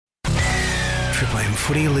Triple M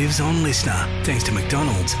Footy lives on listener, thanks to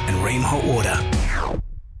McDonald's and Ream Hot Water.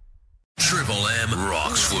 Triple M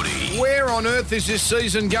rocks footy. Where on earth is this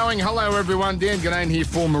season going? Hello, everyone. Dan Ganane here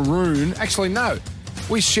for Maroon. Actually, no.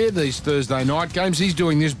 We share these Thursday night games. He's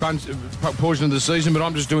doing this portion of the season, but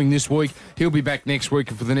I'm just doing this week. He'll be back next week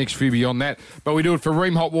and for the next few beyond that. But we do it for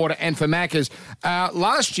Ream Hot Water and for Macca's.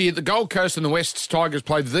 Last year, the Gold Coast and the Wests Tigers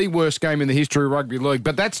played the worst game in the history of rugby league.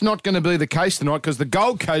 But that's not going to be the case tonight because the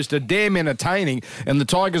Gold Coast are damn entertaining and the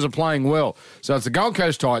Tigers are playing well. So it's the Gold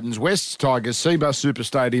Coast Titans, Wests Tigers, Seabus Super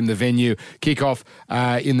Stadium, the venue, kick-off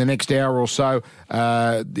in the next hour or so.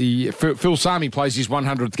 Phil Sami plays his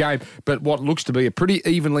 100th game, but what looks to be a pretty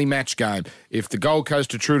evenly matched game. If the Gold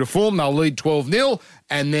Coast are true to form, they'll lead 12-0,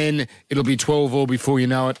 and then it'll be 12-all before you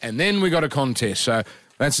know it, and then we got a contest. So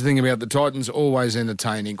that's the thing about the Titans, always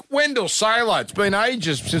entertaining. Wendell Saylor, it's been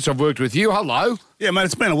ages since I've worked with you. Hello. Yeah, mate,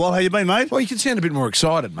 it's been a while. How you been, mate? Well, you can sound a bit more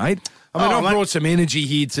excited, mate. I mean, I brought some energy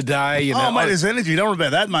here today. You know, mate, there's energy. Don't worry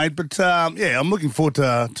about that, mate. But, yeah, I'm looking forward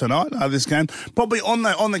to tonight, this game. Probably on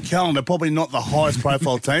the calendar, probably not the highest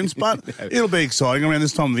profile teams, but it'll be exciting. Around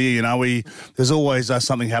this time of the year, you know, there's always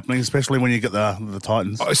something happening, especially when you get the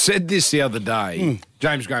Titans. I said this the other day.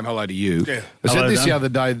 James Graham, hello to you. Yeah. I said Hello, this Dan. the other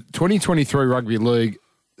day. 2023 Rugby League,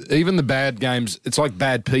 even the bad games, it's like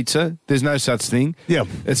bad pizza. There's no such thing. Yeah.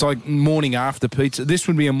 It's like morning after pizza. This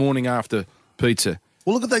would be a morning after pizza.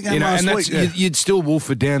 Well, look at that game You know, last and week. that's, you'd still wolf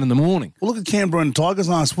it down in the morning. Well, look at Canberra and Tigers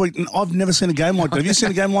last week, and I've never seen a game like that. Have you seen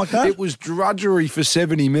a game like that? It was drudgery for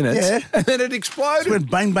 70 minutes, Yeah. and then it exploded. It went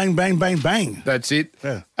bang, bang, bang, bang, bang. That's it.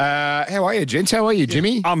 Yeah. How are you, gents? How are you,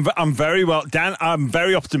 Jimmy? I'm very well, Dan. I'm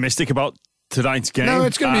very optimistic about tonight's game. No,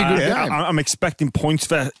 it's going to be a good game. I'm expecting points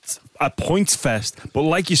fest. A points fest, but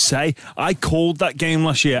like you say, I called that game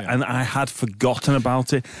last year and I had forgotten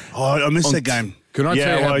about it. Oh, I missed that game. Can I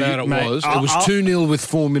tell you how bad it mate, was? It was 2-0 with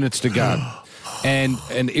 4 minutes to go. And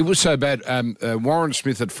it was so bad. Warren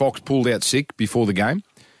Smith at Fox pulled out sick before the game.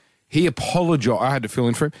 He apologised. I had to fill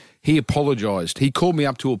in for him. He apologised. He called me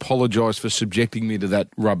up to apologise for subjecting me to that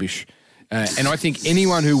rubbish. And I think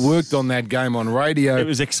anyone who worked on that game on radio It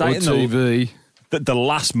was exciting, or TV... The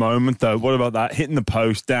last moment, though, what about that? Hitting the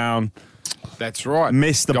post down. That's right.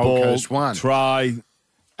 Miss the Gold ball. Coast won. Try.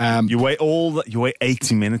 You wait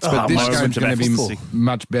 80 minutes. But this moment game's of going to ecstasy. be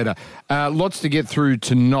much better. Lots to get through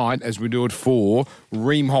tonight as we do it for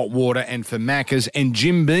Ream Hot Water and for Macca's. And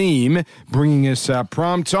Jim Beam bringing us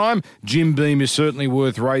prime time. Jim Beam is certainly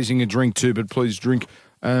worth raising a drink to, but please drink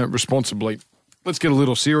responsibly. Let's get a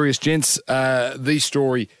little serious, gents. The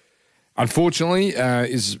story, unfortunately,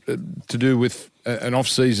 is to do with an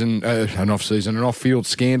off-field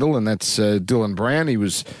scandal, and that's Dylan Brown. He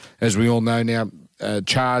was, as we all know now,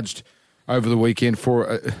 charged over the weekend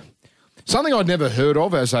for something I'd never heard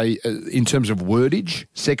of in terms of wordage,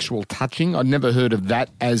 sexual touching. I'd never heard of that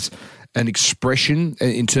as an expression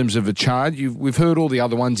in terms of a charge. We've heard all the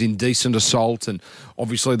other ones, indecent assault, and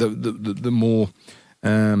obviously the more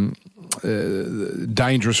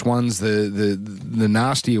dangerous ones, the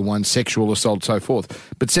nastier ones, sexual assault, so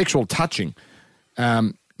forth. But sexual touching,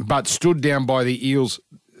 but stood down by the Eels.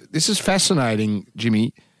 This is fascinating,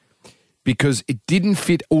 Jimmy, because it didn't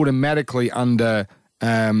fit automatically under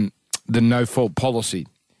the no-fault policy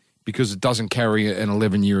because it doesn't carry an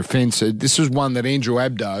 11-year offence. This is one that Andrew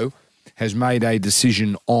Abdo has made a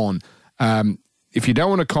decision on. If you don't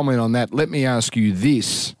want to comment on that, let me ask you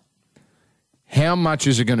this. How much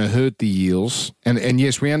is it going to hurt the Eels? And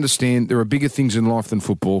yes, we understand there are bigger things in life than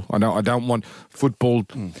football. I don't want football.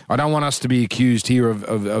 I don't want us to be accused here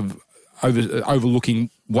of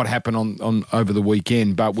overlooking what happened on over the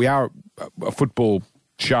weekend. But we are a football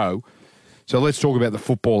show, so let's talk about the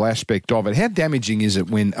football aspect of it. How damaging is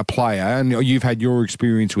it when a player, and you've had your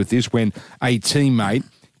experience with this, when a teammate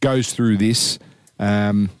goes through this,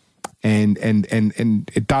 and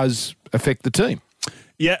it does affect the team?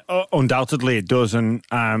 Yeah, undoubtedly it does. And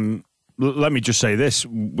let me just say this.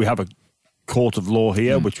 We have a court of law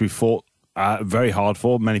here, which we fought very hard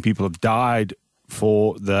for. Many people have died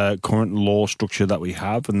for the current law structure that we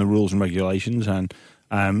have and the rules and regulations. And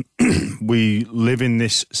we live in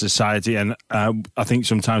this society, and I think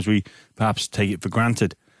sometimes we perhaps take it for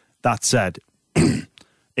granted. That said,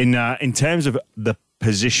 in terms of the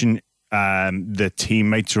position the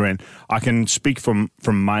teammates are in, I can speak from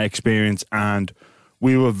my experience, and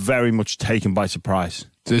we were very much taken by surprise.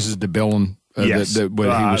 This is the Bellon Yes.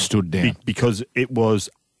 where he was stood down. Because it was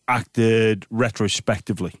acted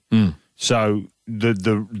retrospectively. So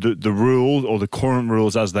the rules, or the current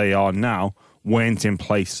rules as they are now, weren't in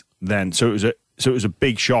place then. So it was a So it was a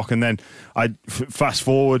big shock. And then I fast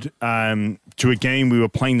forward to a game. We were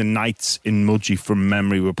playing the Knights in Mudgee from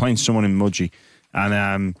memory. We were playing someone in Mudgee.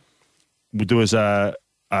 And there was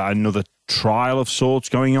another trial of sorts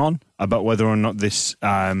going on about whether or not this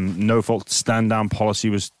no-fault stand-down policy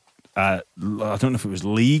was, I don't know if it was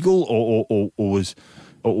legal or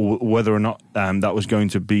whether or not that was going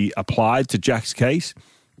to be applied to Jack's case.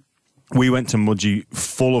 We went to Mudgee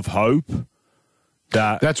full of hope.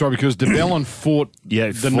 That's right, because DeBellin fought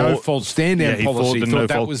the no-fault stand-down policy, thought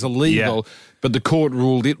that was illegal, but the court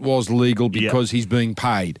ruled it was legal because he's being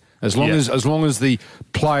paid. As long as the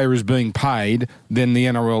player is being paid, then the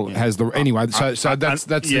NRL has the anyway. So that's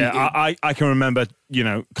I can remember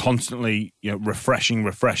constantly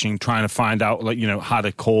refreshing, trying to find out had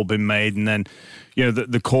a call been made, and then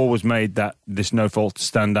the call was made that this no fault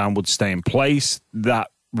stand down would stay in place.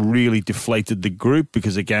 That really deflated the group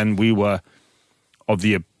because again we were of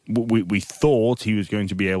the we thought he was going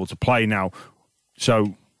to be able to play now.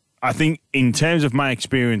 So I think in terms of my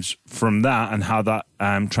experience from that and how that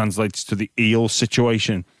translates to the Eels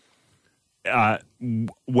situation,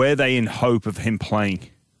 were they in hope of him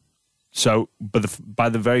playing? So, by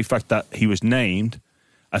the very fact that he was named,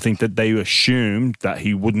 I think that they assumed that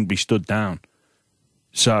he wouldn't be stood down.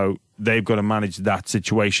 So they've got to manage that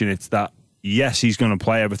situation. It's that, yes, he's going to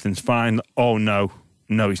play, everything's fine. Oh, no,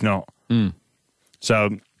 he's not.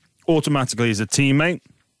 So automatically as a teammate,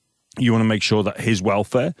 you want to make sure that his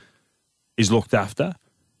welfare is looked after,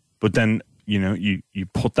 but then you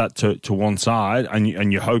put that to one side and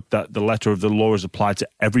you hope that the letter of the law is applied to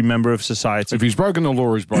every member of society. If he's broken the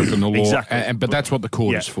law, he's broken the law. Exactly. But that's what the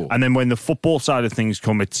court is for. And then when the football side of things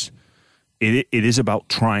come, it is about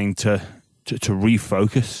trying to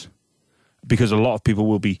refocus, because a lot of people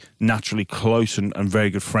will be naturally close and very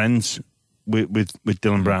good friends with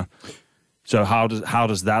Dylan Brown. So how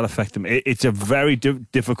does that affect them? It's a very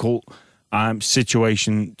difficult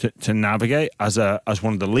situation to navigate as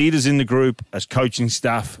one of the leaders in the group, as coaching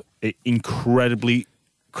staff. Incredibly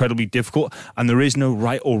difficult, and there is no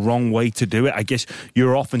right or wrong way to do it. I guess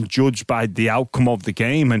you're often judged by the outcome of the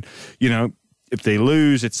game, and if they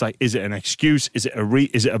lose, it's like, is it an excuse? Is it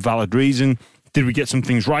a valid reason? Did we get some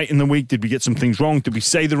things right in the week? Did we get some things wrong? Did we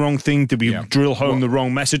say the wrong thing? Did we drill home the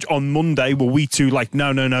wrong message? On Monday, were we too like,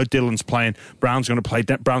 no, Dylan's playing, Brown's going to play,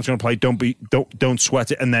 don't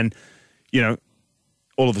sweat it, and then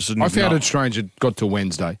all of a sudden, I found it strange it got to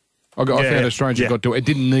Wednesday. I found it strange it got to. It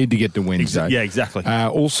didn't need to get to Wednesday. Yeah, exactly.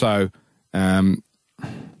 Also, can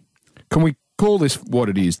we call this what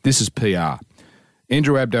it is? This is PR.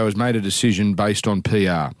 Andrew Abdo has made a decision based on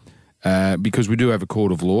PR because we do have a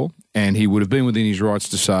court of law, and he would have been within his rights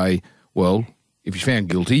to say, well, if he's found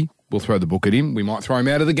guilty, we'll throw the book at him. We might throw him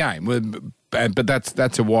out of the game. But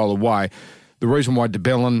that's a while away. The reason why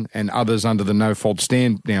DeBellin and others under the no-fault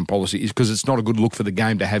stand-down policy is because it's not a good look for the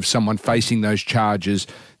game to have someone facing those charges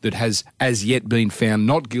that has as yet been found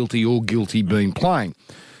not guilty or guilty being playing.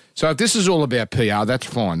 So if this is all about PR, that's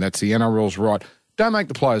fine. That's the NRL's right. Don't make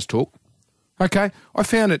the players talk. Okay? I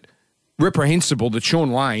found it reprehensible that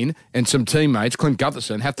Sean Lane and some teammates, Clint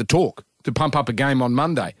Gutherson, have to talk to pump up a game on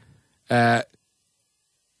Monday.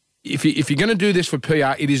 If you're going to do this for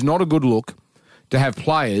PR, it is not a good look to have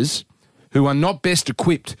players who are not best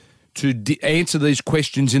equipped to answer these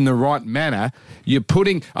questions in the right manner. You're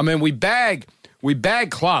putting, we bag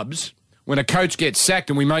clubs when a coach gets sacked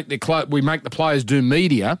and we make the players do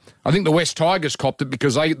media. I think the West Tigers copped it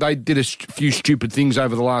because they did a few stupid things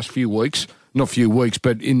over the last few weeks. Not few weeks,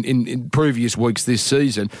 but in previous weeks this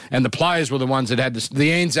season. And the players were the ones that had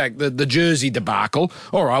the Anzac, the jersey debacle.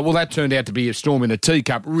 All right, well, that turned out to be a storm in a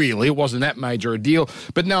teacup, really. It wasn't that major a deal.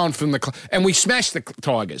 But no one from and we smashed the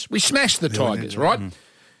Tigers. We smashed the Tigers, right? Mm-hmm.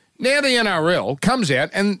 Now the NRL comes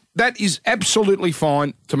out, and that is absolutely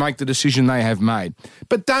fine to make the decision they have made.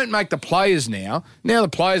 But don't make the players now. Now the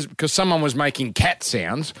players, because someone was making cat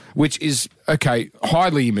sounds, which is, okay,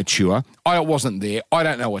 highly immature. I wasn't there. I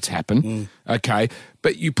don't know what's happened, okay?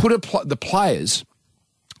 But you put the players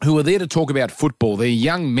who are there to talk about football, they're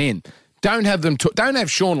young men. Don't have them. Don't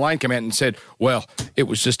have Sean Lane come out and said, "Well, it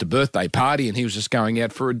was just a birthday party and he was just going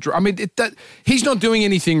out for a drink." He's not doing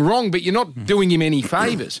anything wrong, but you're not doing him any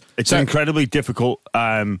favours. It's an incredibly difficult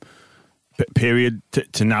period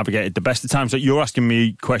to navigate at the best of times. That you're asking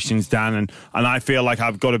me questions, Dan, and I feel like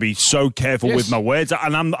I've got to be so careful with my words.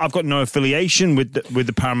 And I've got no affiliation with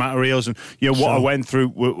the Parramatta Eels, and what I went through,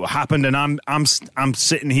 what happened, and I'm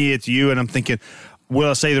sitting here to you, and I'm thinking, will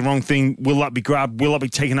I say the wrong thing? Will that be grabbed? Will that be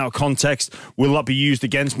taken out of context? Will that be used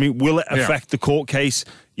against me? Will it affect the court case?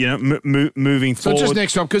 moving So forward. just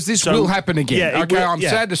next time, because this will happen again. Yeah, Okay, I'm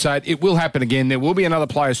sad to say it will happen again. There will be another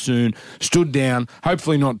player soon, stood down,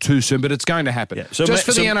 hopefully not too soon, but it's going to happen. Yeah, so just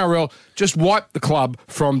for the NRL, just wipe the club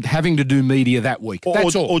from having to do media that week.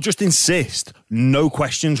 That's all. Or just insist no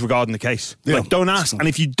questions regarding the case. Yeah. Like, don't ask. And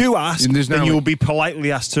if you do ask, then you'll be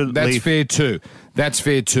politely asked to That's leave. fair too. That's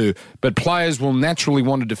fair too. But players will naturally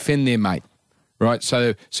want to defend their mate, right?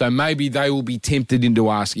 So maybe they will be tempted into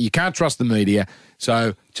asking. You can't trust the media,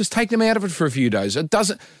 so just take them out of it for a few days. It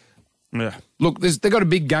doesn't. Yeah. Look, they've got a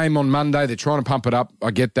big game on Monday. They're trying to pump it up.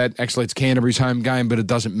 I get that. Actually, it's Canterbury's home game, but it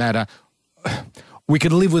doesn't matter. We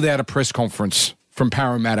could live without a press conference from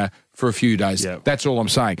Parramatta for a few days. Yeah. That's all I'm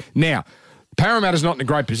saying. Now, Parramatta's not in a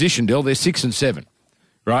great position, Dill. They're 6 and 7.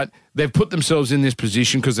 Right? They've put themselves in this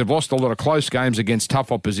position because they've lost a lot of close games against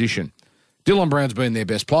tough opposition. Dylan Brown's been their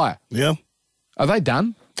best player. Yeah. Are they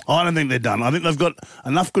done? I don't think they're done. I think they've got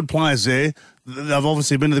enough good players there. They've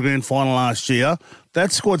obviously been to the grand final last year.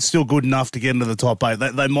 That squad's still good enough to get into the top 8.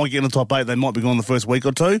 They might get in the top 8. They might be gone the first week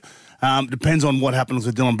or two. Depends on what happens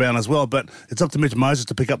with Dylan Brown as well. But it's up to Mitch Moses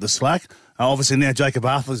to pick up the slack. Obviously now Jacob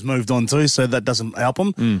Arthur's moved on too, so that doesn't help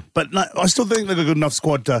him. But no, I still think they've got a good enough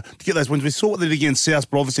squad to get those wins. We saw what they did against South,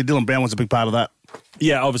 but obviously Dylan Brown was a big part of that.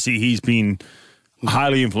 Yeah, obviously he's been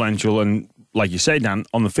highly influential and, like you say, Dan,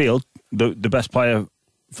 on the field, the best player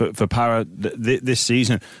for Para this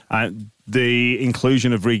season. The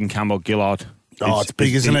inclusion of Regan Campbell-Gillard. It's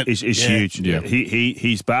big, isn't it? Is huge. Yeah.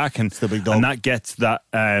 He's back, and the big dog. and that gets that.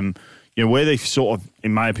 Where they've sort of,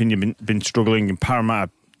 in my opinion, been struggling in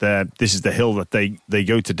Parramatta. This is the hill that they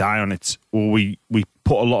go to die on. It's we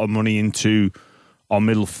put a lot of money into our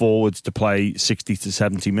middle forwards to play 60 to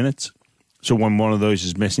 70 minutes. So when one of those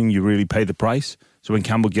is missing, you really pay the price. So when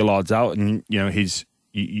Campbell-Gillard's out, and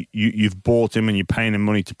you've bought him and you're paying him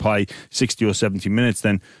money to play 60 or 70 minutes,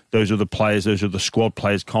 then those other players, those other squad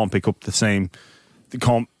players can't pick up the same, they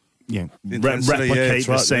can't replicate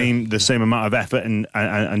the same amount of effort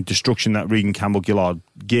and destruction that Regan Campbell-Gillard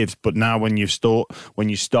gives. But now when you start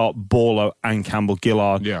Borlo and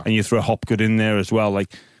Campbell-Gillard and you throw Hopgood in there as well,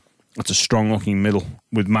 like that's a strong looking middle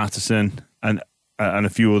with Mattison and a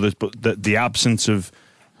few others. But the absence of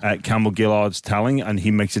Campbell-Gillard's telling, and he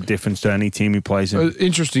makes a difference to any team he plays in.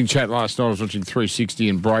 Interesting chat last night. I was watching 360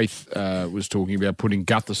 and Braith was talking about putting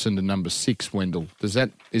Gutherson to number 6, Wendell. Is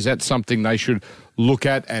that something they should look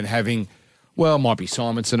at and having, well, it might be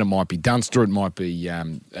Simonson, it might be Dunster, it might be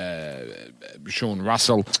Sean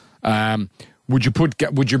Russell. Would you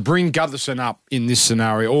bring Gutherson up in this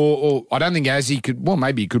scenario? Or I don't think Azzy could, well,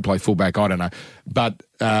 maybe he could play fullback, I don't know. But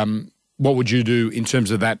what would you do in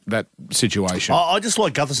terms of that situation? I just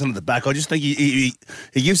like Gutherson at the back. I just think he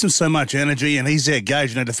gives him so much energy, and he's there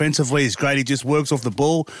gauged. Defensively, he's great. He just works off the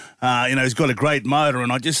ball. He's got a great motor,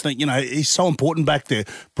 and I just think, he's so important back there.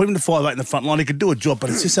 Put him to 5'8" in the front line. He could do a job,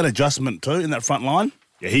 but it's just that adjustment too in that front line.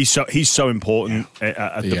 Yeah, he's so important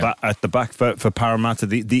at the back for Parramatta.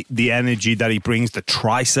 The energy that he brings, the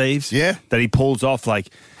try saves that he pulls off, like.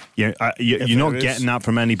 You're not getting that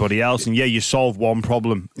from anybody else, and you solve one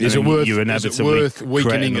problem. Is it worth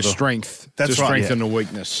weakening a strength to strengthen a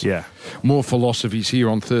weakness? Yeah. More philosophies here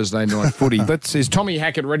on Thursday Night Footy. Is Tommy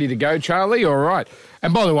Hackett ready to go, Charlie? All right.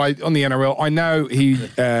 And by the way, on the NRL, I know he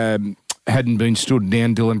hadn't been stood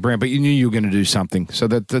down, Dylan Brown, but you knew you were going to do something. So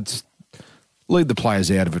that's lead the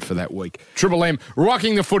players out of it for that week. Triple M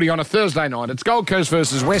rocking the footy on a Thursday night. It's Gold Coast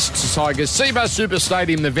versus West Tigers. Seabus Super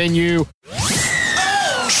Stadium, the venue.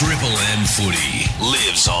 Triple M Footy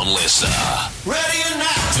lives on Leicester. Ready or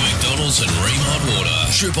not? For McDonald's and Ream Hot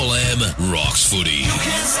Water, Triple M rocks footy. You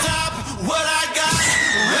can't stop what I got.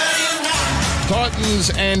 Ready or not? Titans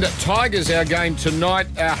and Tigers, our game tonight.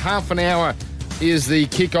 Half an hour is the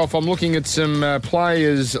kickoff. I'm looking at some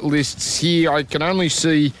players' lists here. I can only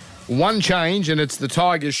see one change, and it's the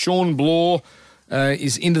Tigers. Sean Blore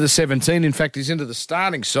is into the 17. In fact, he's into the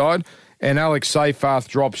starting side, and Alex Seyfarth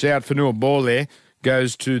drops out. For Ball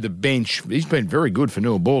goes to the bench. He's been very good for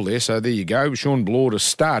Ball there, so there you go. Sean Blore to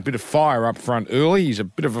start. Bit of fire up front early. He's a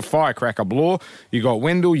bit of a firecracker, Blore. You've got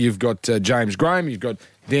Wendell, you've got James Graham, you've got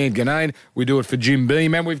Dan Ganane. We do it for Jim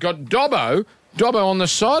Beam, and we've got Dobbo on the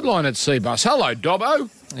sideline at Seabus. Hello,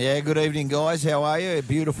 Dobbo. Yeah, good evening, guys. How are you? A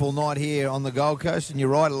beautiful night here on the Gold Coast, and you're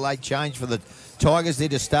right, a late change for the Tigers. They're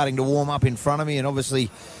just starting to warm up in front of me, and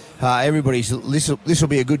obviously this will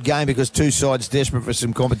be a good game because two sides desperate for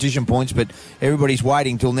some competition points, but everybody's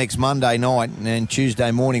waiting till next Monday night and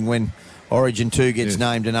Tuesday morning when Origin 2 gets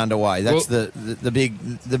named and underway. That's the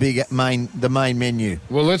main menu.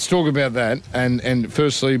 Well, let's talk about that. And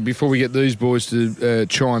firstly, before we get these boys to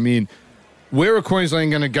chime in, where are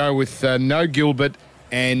Queensland going to go with no Gilbert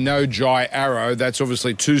and no Jai Arrow, that's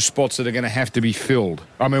obviously 2 spots that are going to have to be filled.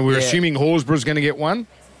 I mean, we're assuming Horsburgh's going to get one?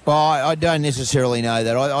 Well, I don't necessarily know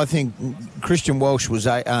that. I think Christian Welsh was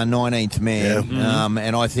 19th man,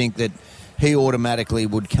 and I think that he automatically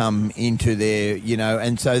would come into there,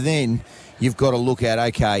 and so then you've got to look at,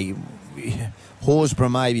 okay,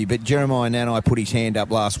 Horsburgh maybe, but Jeremiah Nanai put his hand up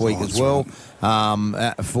last week as well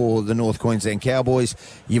for the North Queensland Cowboys.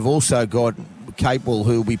 You've also got Capewell,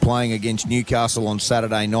 who will be playing against Newcastle on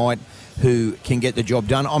Saturday night, who can get the job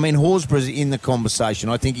done. I mean, Horsburgh's in the conversation.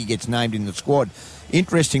 I think he gets named in the squad.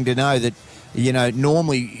 Interesting to know that,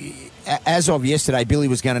 normally, as of yesterday, Billy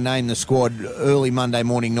was going to name the squad early Monday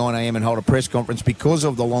morning, 9 a.m, and hold a press conference because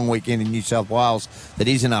of the long weekend in New South Wales that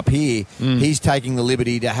isn't up here. He's taking the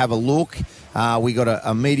liberty to have a look. We got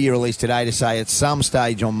a media release today to say at some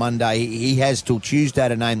stage on Monday, he has till Tuesday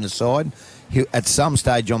to name the side. At some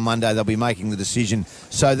stage on Monday, they'll be making the decision.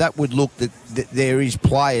 So that would look that there is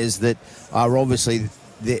players that are obviously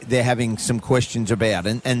they're having some questions about.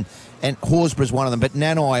 And Horsburgh's one of them. But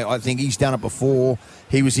Nanai, I think he's done it before.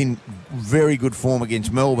 He was in very good form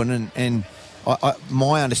against Melbourne, and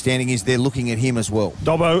my understanding is they're looking at him as well.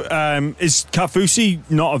 Dobbo, is Kafusi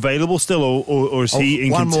not available still, or is he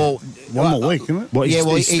in one more week, isn't it? Well,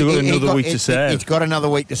 he's still got another week to serve. He's got another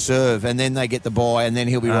week to serve, and then they get the bye, and then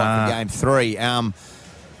he'll be right for game 3.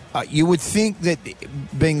 You would think that,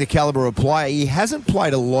 being the calibre of player, he hasn't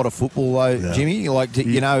played a lot of football though, Jimmy.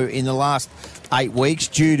 In the last 8 weeks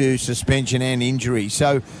due to suspension and injury.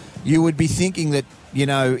 So you would be thinking that,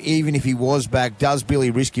 even if he was back, does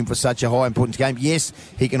Billy risk him for such a high importance game? Yes,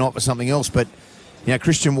 he can offer something else, but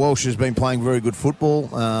Christian Welsh has been playing very good football.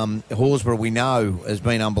 Horsburgh, we know, has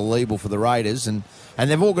been unbelievable for the Raiders, and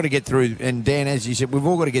they've all got to get through. And Dan, as you said, we've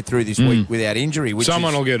all got to get through this week without injury.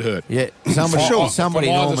 Someone will get hurt. Yeah, somebody. From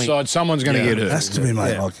either side, someone's going to get hurt. Has to be,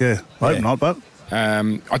 mate. Hope not, but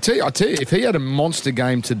I tell you, if he had a monster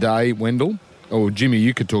game today, Wendell, or Jimmy,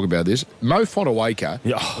 you could talk about this. Mo Fotuaika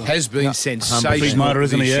has been sensational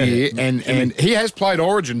isn't he? this year, and he has played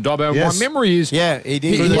Origin, Dobbo. Yes. My memory is he did.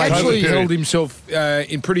 He actually held himself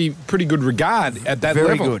in pretty good regard at that very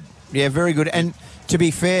level. Good. Yeah, very good. And to be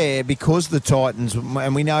fair, because the Titans,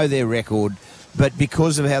 and we know their record, but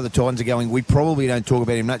because of how the Titans are going, we probably don't talk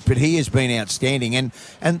about him much, but he has been outstanding. And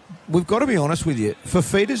we've got to be honest with you,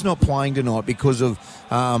 Fafita's not playing tonight because of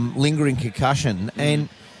lingering concussion, and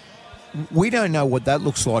we don't know what that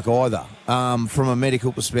looks like either from a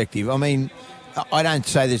medical perspective. I mean, I don't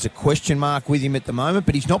say there's a question mark with him at the moment,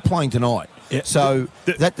 but he's not playing tonight. Yeah. So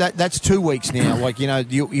that's 2 weeks now.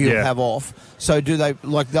 You'll have off. So do they?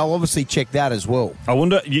 They'll obviously check that as well. I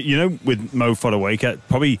wonder. With Mo Fotuaika,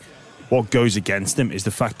 probably what goes against him is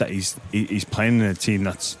the fact that he's playing in a team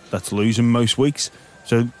that's losing most weeks.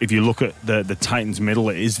 So if you look at the Titans' middle,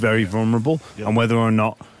 it is very vulnerable, and whether or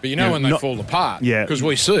not. But when they fall apart, because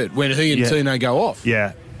we see it when he and Tino go off.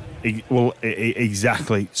 Yeah,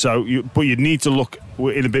 exactly. So, but you need to look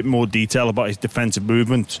in a bit more detail about his defensive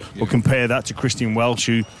movement, or compare that to Christian Welsh,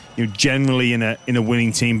 who generally in a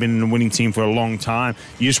winning team, been in a winning team for a long time.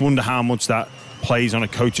 You just wonder how much that plays on a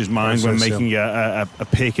coach's mind when making a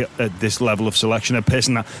pick at this level of selection, a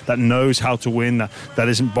person that knows how to win, that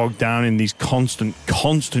isn't bogged down in these constant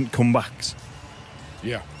comebacks.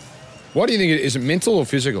 Yeah. What do you think? Is it mental or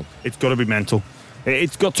physical? It's got to be mental.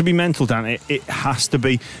 It's got to be mental, Dan. It has to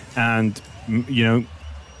be. And,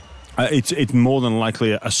 it's more than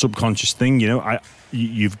likely a subconscious thing.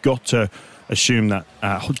 You've got to assume that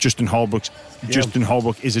Justin Holbrook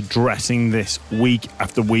is addressing this week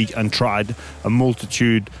after week and tried a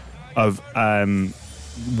multitude of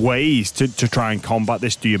ways to try and combat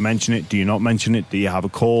this. Do you mention it? Do you not mention it? Do you have a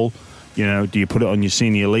call? Do you put it on your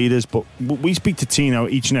senior leaders? But we speak to Tino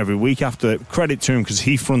each and every week. After credit to him, because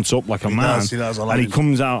he fronts up like a man, and he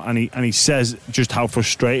comes out and he says just how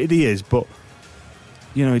frustrated he is. But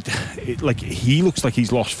he looks like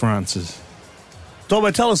he's lost for answers.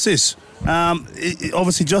 Dobbo, tell us this.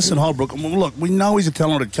 Obviously, Justin Holbrook, look, we know he's a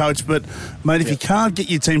talented coach, but, mate, if you can't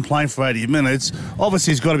get your team playing for 80 minutes,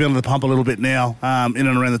 obviously he's got to be under the pump a little bit now in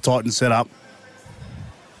and around the Titans setup.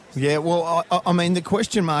 Yeah, well, I mean, the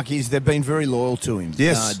question mark is they've been very loyal to him,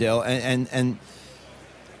 yes, Del, and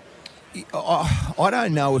I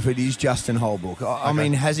don't know if it is Justin Holbrook. I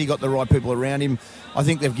mean, has he got the right people around him? I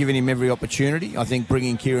think they've given him every opportunity. I think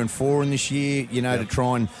bringing Kieran Foran this year, to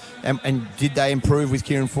try and did they improve with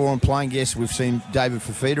Kieran Foran playing? Yes, we've seen David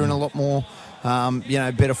Fafita in a lot more,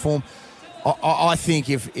 better form. I think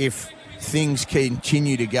if things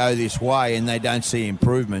continue to go this way and they don't see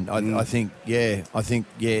improvement, I think there'll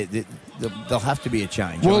have to be a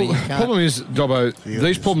change. Well, the problem is, Dobbo,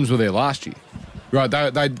 these problems were there last year. Right,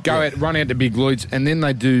 they'd go out, run out to big leads, and then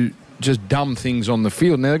they do just dumb things on the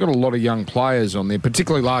field. Now, they've got a lot of young players on there,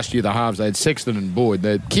 particularly last year, the halves. They had Sexton and Boyd.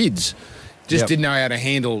 They're kids. Just didn't know how to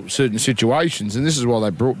handle certain situations, and this is why they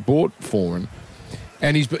bought Foran.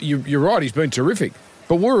 And you're right, he's been terrific.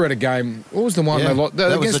 But we were at a game, what was the one they lost? That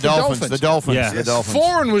was against the Dolphins. The Dolphins. Yeah. The Dolphins.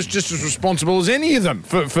 Foran was just as responsible as any of them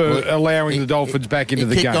for allowing the Dolphins back into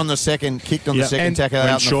the game. Kicked on the second tackle when out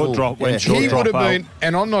in the short full. drop, when Yeah. short He drop would have out. been,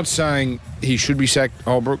 and I'm not saying he should be sacked,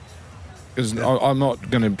 Holbrook, because I'm not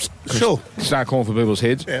going to start calling for people's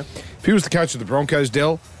heads. Yeah. If he was the coach of the Broncos,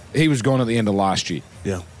 Dell, he was gone at the end of last year.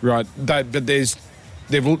 Yeah. Right, but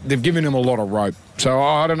they've given him a lot of rope. So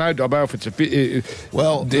I don't know, Dobbo, if it's a fit.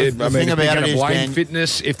 Well, the thing if about they're it going to is, blame Dan,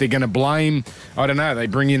 fitness, if they're going to blame, I don't know. They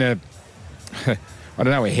bring in a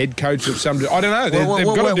head coach of some. I don't know. They've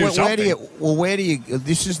got to do something. Where do you?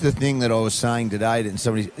 This is the thing that I was saying today. And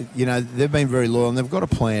somebody, they've been very loyal and they've got a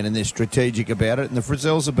plan and they're strategic about it. And the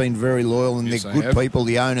Frizzels have been very loyal and Yes, they're they good have. people.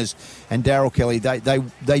 The owners and Daryl Kelly,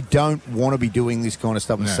 they don't want to be doing this kind of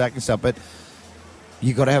stuff and sacking stuff. But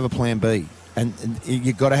you got to have a plan B. And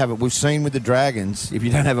you've got to have it. We've seen with the Dragons, if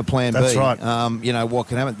you don't have a plan That's B, right. What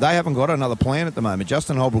can happen? They haven't got another plan at the moment.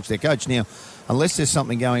 Justin Holbrook's their coach. Now, unless there's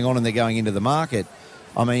something going on and they're going into the market,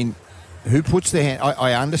 I mean, who puts their hand?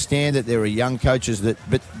 I understand that there are young coaches,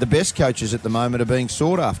 but the best coaches at the moment are being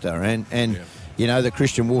sought after. And the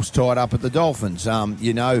Christian Wolf's tied up at the Dolphins.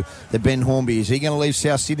 The Ben Hornby, is he going to leave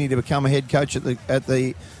South Sydney to become a head coach at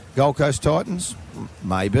the Gold Coast Titans?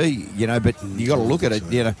 Maybe, but you got to look at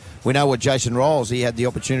it. We know what Jason Riles, he had the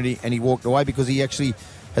opportunity and he walked away because he actually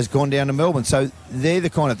has gone down to Melbourne. So they're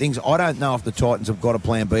the kind of things. I don't know if the Titans have got a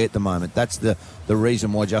plan B at the moment. That's the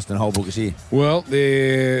reason why Justin Holbrook is here. Well,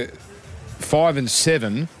 they're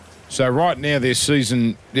 5-7. So right now their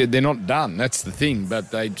season, they're not done. That's the thing.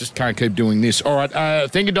 But they just can't keep doing this. All right.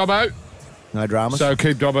 Thank you, Dobbo. No dramas. So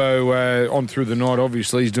keep Dobbo on through the night.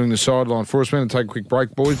 Obviously, he's doing the sideline for us. We're going to take a quick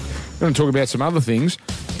break, boys. We're going to talk about some other things.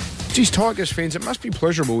 Geez, Tigers fans, it must be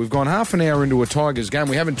pleasurable. We've gone half an hour into a Tigers game.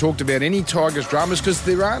 We haven't talked about any Tigers dramas because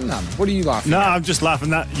there are none. What are you laughing No, at? I'm just laughing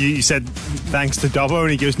that you said thanks to Dobbo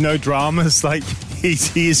and he goes, no dramas, like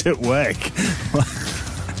he's at work.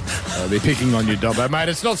 They're picking on you, Dobbo. Mate,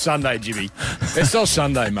 it's not Sunday, Jimmy. It's not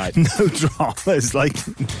Sunday, mate. No dramas, like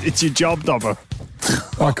it's your job, Dobbo.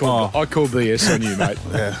 I call BS on you, mate.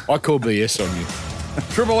 Yeah. I call BS on you.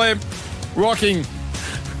 Triple M, rocking.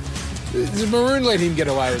 Does Maroon let him get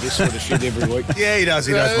away with this sort of shit every week? Yeah, he does.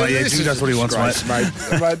 He does, mate. Yeah, This Jimmy is does what he wants, disgrace,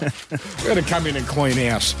 mate. mate. We're going to come in and clean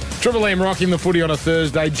house. Triple M rocking the footy on a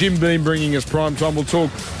Thursday. Jim Beam bringing us prime time. We'll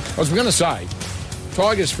talk. I was going to say,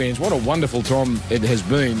 Tigers fans, what a wonderful time it has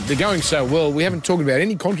been. They're going so well. We haven't talked about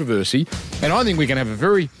any controversy, and I think we can have a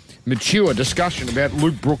very mature discussion about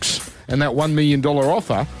Luke Brooks and that $1 million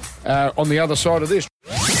offer on the other side of this.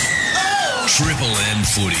 Triple M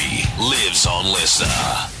Footy lives on Leicester.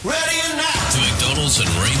 Ready or not? To McDonald's and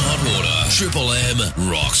Ream Hot Water. Triple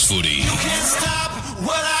M rocks footy. You can't stop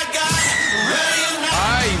what I got. Ready or not?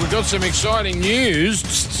 Hey, we've got some exciting news.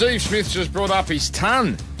 Steve Smith just brought up his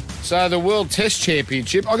ton. So the World Test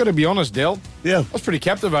Championship, I've got to be honest, Del. Yeah. I was pretty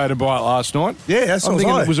captivated by it last night. Yeah, that's I'm what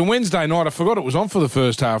thinking I. it was a Wednesday night. I forgot it was on for the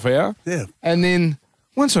first half hour. Yeah. And then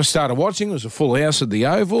once I started watching, it was a full house at the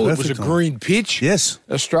Oval. Perfect it was a time. green pitch. Yes.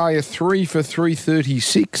 Australia 3 for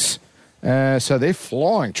 336. So they're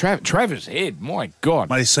flying. Travis Head, my God.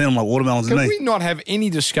 Mate, he's seen them like watermelons, Can isn't we he? not have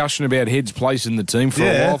any discussion about Head's place in the team for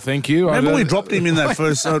a while? Thank you. Remember we dropped him in that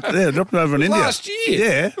first... dropped him over in India. Last year.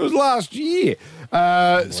 Yeah. It was last year.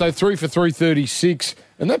 So 3 for 336.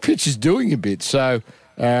 And that pitch is doing a bit. So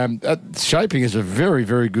shaping is a very,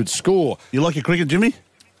 very good score. You like your cricket, Jimmy?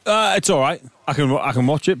 It's all right. I can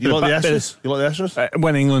watch it. You like the Bit- Ashes? You like the Ashes?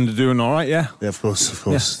 when England are doing all right, yeah. Yeah, of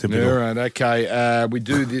course. Typical. All right, okay. We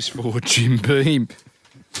do this for Jim Beam.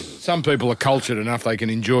 Some people are cultured enough they can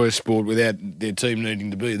enjoy a sport without their team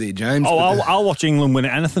needing to be there, James. Oh, but I'll watch England win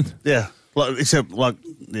at anything. Yeah. Except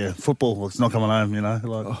football. It's not coming home,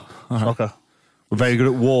 soccer. We're very good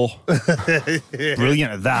at war.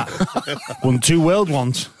 Brilliant at that. Won 2 world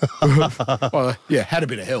ones. well, yeah, had a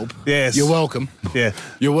bit of help. Yes. You're welcome. Yeah.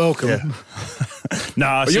 You're welcome. Yeah.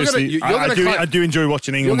 No, you're seriously, gonna I do enjoy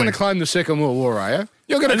watching You're England going win. to claim the Second World War, are you?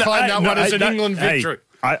 You're going to claim that one as an England victory.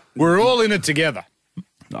 We're all in it together.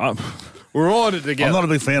 We're all in it together. I'm not a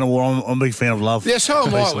big fan of war. I'm a big fan of love. Yeah, so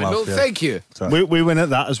am I, Peace and Wendell. love, yeah. Thank you. We win at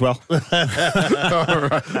that as well. All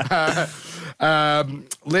right.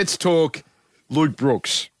 Let's talk Luke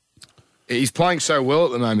Brooks. He's playing so well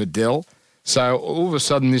at the moment, Dell. So all of a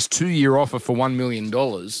sudden, this 2-year offer for $1 million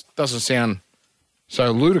doesn't sound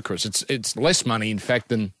so ludicrous. It's less money, in fact,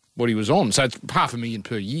 than what he was on. So it's $500,000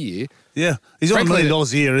 per year. Yeah, he's on $1 million a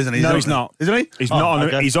year, isn't he? No, he's not. Isn't he? He's not.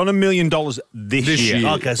 Okay. He's on $1 million this year.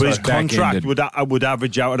 Okay, but his sorry. contract would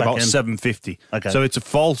average out at about $750. Okay. So it's a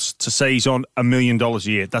false to say he's on $1 million a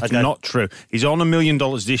year. That's not true. He's on $1 million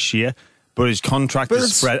this year, but his contract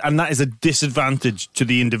is spread, and that is a disadvantage to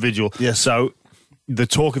the individual. Yes. So the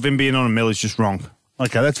talk of him being on $1 million is just wrong.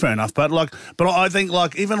 Okay, that's fair enough. But I think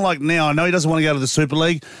even now, I know he doesn't want to go to the Super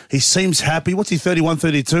League. He seems happy. What's he, 31,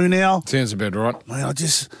 32 now? Sounds about right. Man, I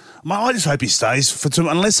just hope he stays for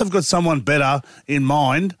unless I've got someone better in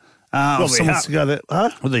mind. Someone to go there. Huh?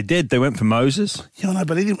 Well, they did. They went for Moses. Yeah, I know,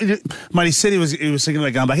 but he didn't. Mate, he said he was thinking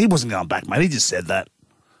about going back. He wasn't going back, mate. He just said that.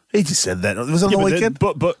 It was on the weekend.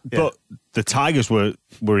 But the Tigers were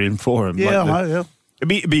in for him. Yeah, I know, yeah.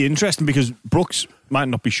 It'd be interesting because Brooks might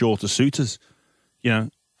not be short of suitors, you know,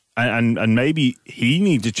 and maybe he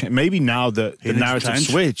needs to change. Maybe now the narrative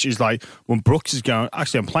switch is like when Brooks is going,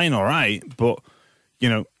 actually, I'm playing all right, but, you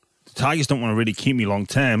know, the Tigers don't want to really keep me long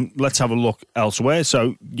term. Let's have a look elsewhere.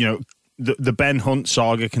 So, you know, the Ben Hunt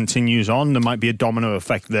saga continues on. There might be a domino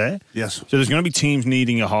effect there. Yes. So there's going to be teams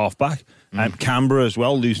needing a halfback. Canberra as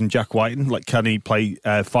well, losing Jack Whiten. Like, can he play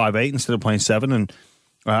 5'8" instead of playing 7? And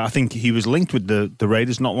I think he was linked with the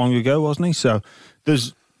Raiders not long ago, wasn't he? So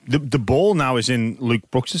there's the ball now is in Luke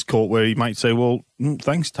Brooks's court, where he might say, "Well,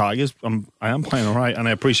 thanks, Tigers. I am playing all right, and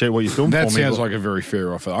I appreciate what you've done for me." That sounds like a very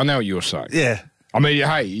fair offer. I know what you're saying. Yeah. I mean,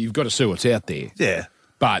 hey, you've got to see what's out there. Yeah.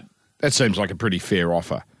 But that seems like a pretty fair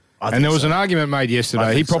offer. And there was an argument made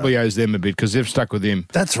yesterday. He probably owes them a bit because they've stuck with him.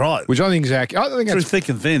 That's right. Which I think is accurate. I think Through that's thick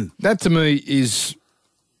and thin. That to me is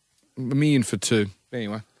 $1 million for 2.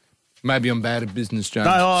 Anyway, maybe I'm bad at business, James.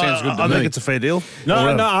 Sounds good to I me. think it's a fair deal.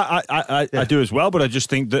 I do as well, but I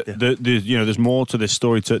just think that there's more to this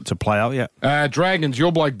story to play out yet. Dragons,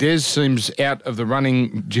 your bloke Des seems out of the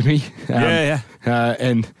running, Jimmy.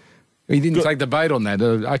 And he didn't take the bait on that.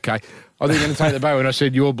 Okay. I think you're going to take the bait when I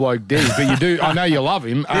said your bloke Des, but you do. I know you love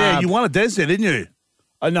him. Yeah, you wanted Des there, didn't you?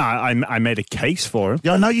 No, I made a case for him.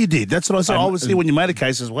 Yeah, I know you did. That's what I said. I was here when you made a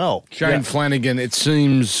case as well. Shane Flanagan, it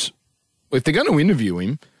seems, if they're going to interview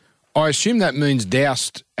him, I assume that means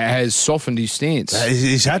Doust has softened his stance.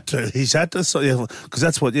 He's had to. Because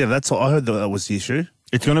that's what I heard that was the issue.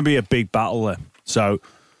 It's going to be a big battle there. So,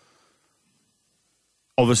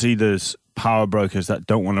 obviously, there's power brokers that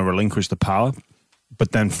don't want to relinquish the power.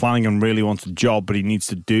 But then Flanagan really wants a job, but he needs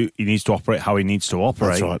to operate how he needs to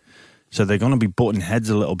operate. That's right. So they're going to be butting heads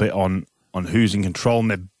a little bit on who's in control,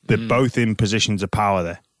 and they're both in positions of power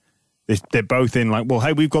there. They're both in like, well,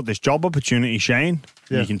 hey, we've got this job opportunity, Shane.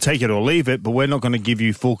 Yeah. You can take it or leave it, but we're not going to give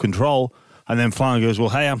you full control. And then Flanagan goes, well,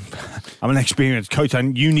 hey, I'm an experienced coach,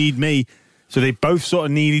 and you need me. So they both sort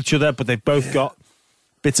of need each other, but they've both got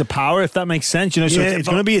bits of power, if that makes sense. You know, so it's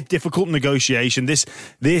going to be a difficult negotiation. This,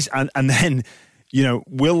 and then. You know,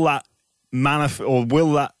 will that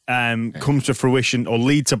come to fruition or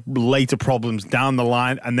lead to later problems down the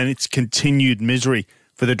line, and then it's continued misery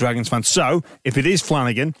for the Dragons fans? So, if it is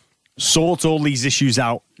Flanagan, sort all these issues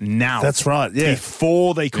out now. That's right, yeah.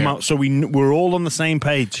 Before they come out, so we're all on the same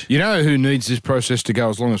page. You know who needs this process to go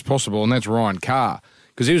as long as possible, and that's Ryan Carr,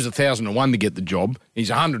 because he was 1,000-1 to get the job. He's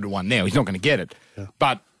 100-1 now. He's not going to get it. Yeah.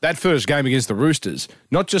 But that first game against the Roosters,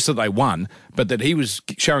 not just that they won, but that he was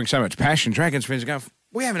showing so much passion. Dragons fans are going,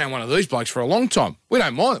 we haven't had one of these blokes for a long time. We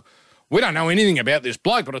don't mind. We don't know anything about this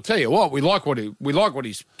bloke, but I tell you what, we like what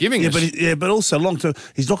he's giving us. But also long term,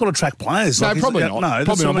 he's not going to attract players. No, probably not. No,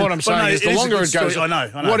 probably not. What I'm saying is, the longer it goes, I know.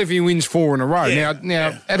 What if he wins 4 in a row?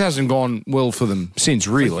 Now, it hasn't gone well for them since.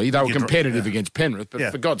 Really, they were competitive against Penrith,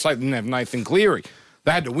 but for God's sake, they didn't have Nathan Cleary.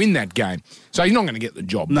 They had to win that game. So he's not going to get the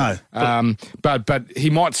job. No. But he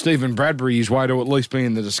might Stephen Bradbury his way to at least be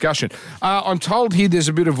in the discussion. I'm told here there's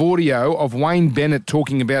a bit of audio of Wayne Bennett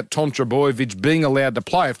talking about Tom Trbojevic being allowed to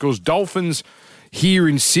play. Of course, Dolphins here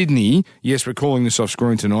in Sydney, yes, we're calling this off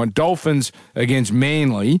screen tonight, Dolphins against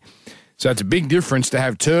Manly. So it's a big difference to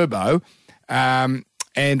have Turbo. And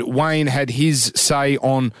Wayne had his say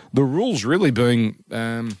on the rules really being...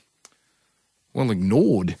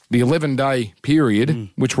 ignored. The 11-day period,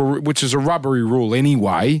 which is a rubbery rule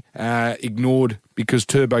anyway, ignored because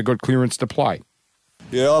Turbo got clearance to play.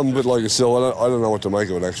 Yeah, I'm a bit like yourself. I don't know what to make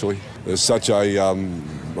of it, actually. There's such a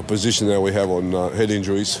position that we have on head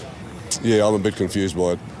injuries. Yeah, I'm a bit confused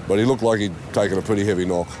by it. But he looked like he'd taken a pretty heavy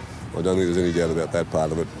knock. I don't think there's any doubt about that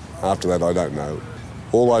part of it. After that, I don't know.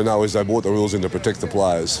 All I know is they brought the rules in to protect the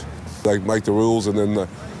players. They make the rules, and then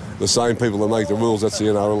the same people that make the rules, that's the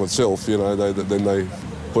NRL itself, you know, then they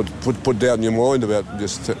put doubt in your mind about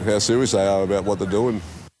just how serious they are about what they're doing.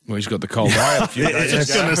 Well, he's got the cold eye. I was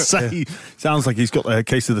just going to say, sounds like he's got a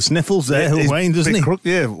case of the sniffles there, Wayne, doesn't he? Crook,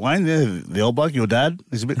 yeah, Wayne, the old bloke, your dad,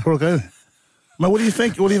 he's a bit crook, eh? Mate, what do you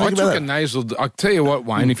think? What do you think about that? I'll tell you what,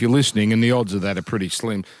 Wayne, if you're listening, and the odds of that are pretty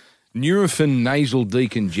slim, Nurofen nasal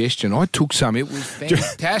decongestion. I took some. It was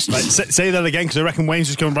fantastic. Say that again, because I reckon Wayne's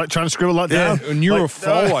just going trying to scribble that down.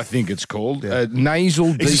 Neurofol, I think it's called.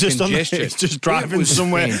 Nasal decongestion. He's just driving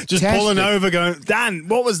somewhere, just pulling over, going, Dan,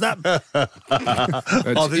 what was that?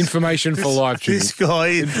 It's information for life, Jimmy. This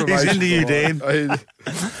guy, he's into you, Dan.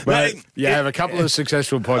 Mate, you have a couple of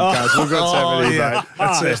successful podcasts. We've got so many, mate.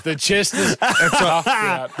 That's the chest is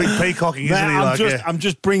tough. Big peacocking, isn't he? I'm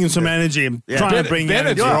just bringing some energy. I'm trying to bring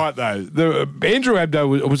energy. Right, though. Andrew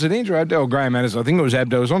Abdo, was it Andrew Abdo or Graham Anderson? I think it was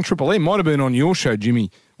Abdo. It was on Triple M. Might have been on your show,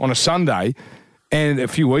 Jimmy, on a Sunday and a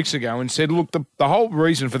few weeks ago, and said, look, the whole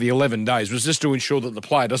reason for the 11 days was just to ensure that the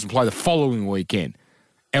player doesn't play the following weekend.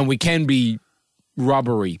 And we can be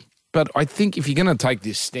rubbery. But I think if you're going to take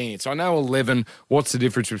this stance, I know 11, what's the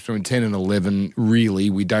difference between 10 and 11, really?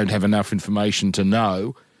 We don't have enough information to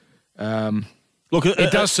know. Look,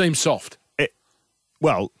 it does seem soft.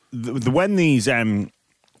 When these,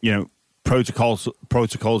 protocols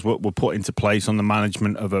were put into place on the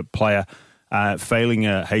management of a player failing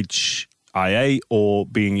a HIA or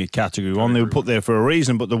being a Category 1, they were put there for a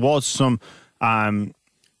reason, but there was some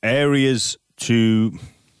areas to...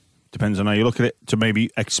 depends on how you look at it, to maybe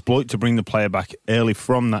exploit to bring the player back early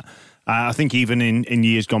from that. I think even in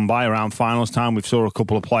years gone by, around finals time, we've saw a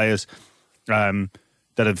couple of players that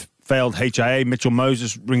have failed HIA. Mitchell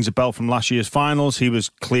Moses rings a bell from last year's finals. He was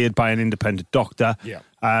cleared by an independent doctor.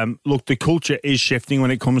 Yeah. Look, the culture is shifting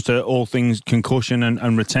when it comes to all things concussion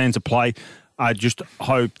and return to play. I just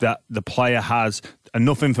hope that the player has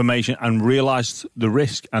enough information and realised the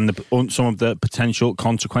risk and some of the potential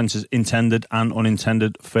consequences intended and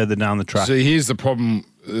unintended further down the track. So here's the problem,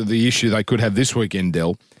 the issue they could have this weekend,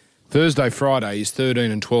 Del. Thursday, Friday is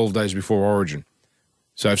 13 and 12 days before Origin.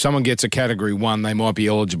 So if someone gets a Category 1, they might be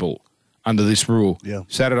eligible under this rule. Yeah.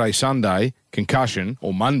 Saturday, Sunday, concussion,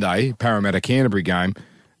 or Monday, Parramatta-Canterbury game,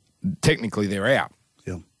 technically they're out.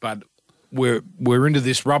 Yeah. But we're into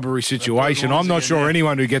this rubbery situation. I'm not sure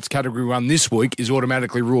anyone who gets Category 1 this week is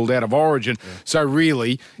automatically ruled out of Origin. Yeah. So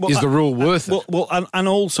really, is the rule worth it? Well, and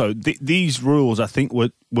also, these rules, I think,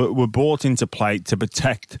 were brought into play to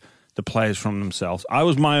protect the players from themselves. I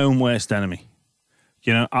was my own worst enemy.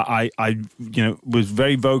 You know, I was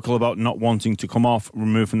very vocal about not wanting to come off,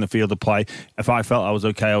 removed from the field of play. If I felt I was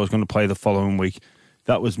okay, I was going to play the following week.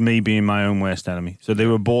 That was me being my own worst enemy. So they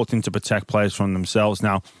were brought in to protect players from themselves.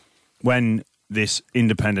 Now, when this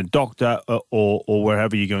independent doctor or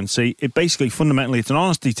wherever you go and see, it basically fundamentally it's an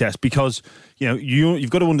honesty test because you've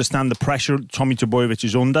got to understand the pressure Tommy Trbojevic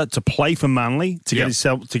is under to play for Manly, to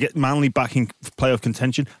get Manly back in playoff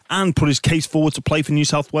contention and put his case forward to play for New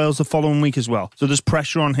South Wales the following week as well. So there's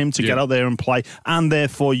pressure on him to get out there and play, and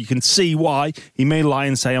therefore you can see why he may lie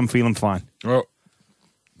and say I'm feeling fine. Well,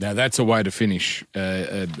 now that's a way to finish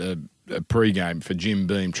a pre-game for Jim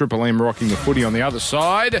Beam. Triple M rocking the footy on the other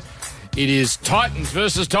side. It is Titans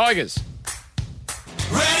versus Tigers.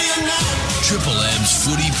 Ready or not? Triple M's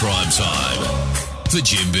Footy Prime Time for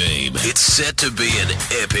Jim Beam. It's set to be an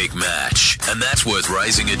epic match, and that's worth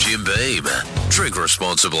raising a Jim Beam. Drink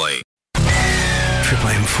responsibly. Triple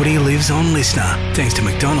M Footy lives on Listener, thanks to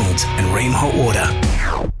McDonald's and Ream Hot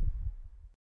Water.